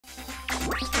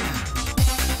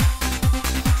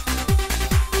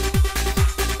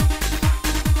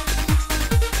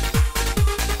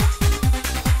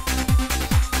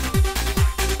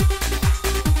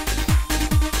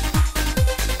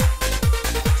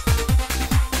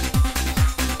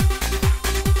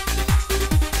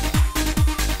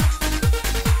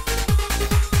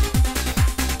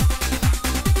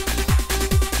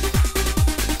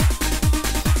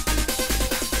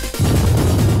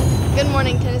Good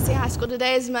morning, Tennessee High School.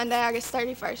 Today is Monday, August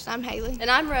 31st. I'm Haley. And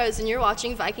I'm Rose, and you're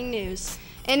watching Viking News.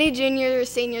 Any juniors or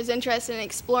seniors interested in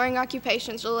exploring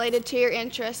occupations related to your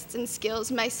interests and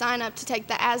skills may sign up to take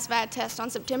the ASVAB test on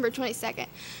September 22nd.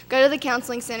 Go to the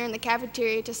Counseling Center in the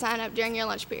cafeteria to sign up during your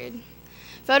lunch period.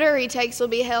 Photo retakes will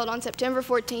be held on September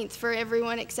 14th for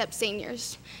everyone except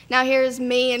seniors. Now here's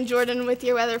me and Jordan with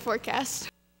your weather forecast.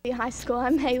 High School,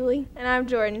 I'm Haley. And I'm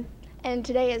Jordan. And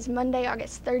today is Monday,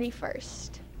 August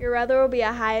 31st. Your weather will be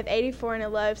a high of 84 and a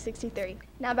low of 63.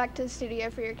 Now back to the studio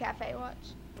for your cafe watch.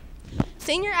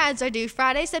 Senior ads are due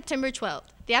Friday, September 12th.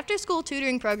 The after-school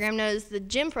tutoring program, known as the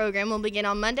gym program, will begin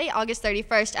on Monday, August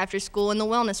 31st after school in the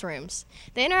wellness rooms.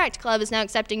 The Interact Club is now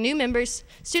accepting new members.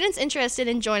 Students interested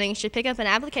in joining should pick up an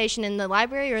application in the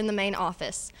library or in the main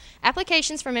office.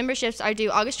 Applications for memberships are due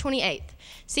August 28th.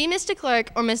 See Ms. DeClerc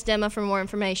or Ms. Dema for more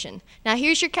information. Now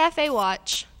here's your cafe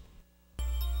watch.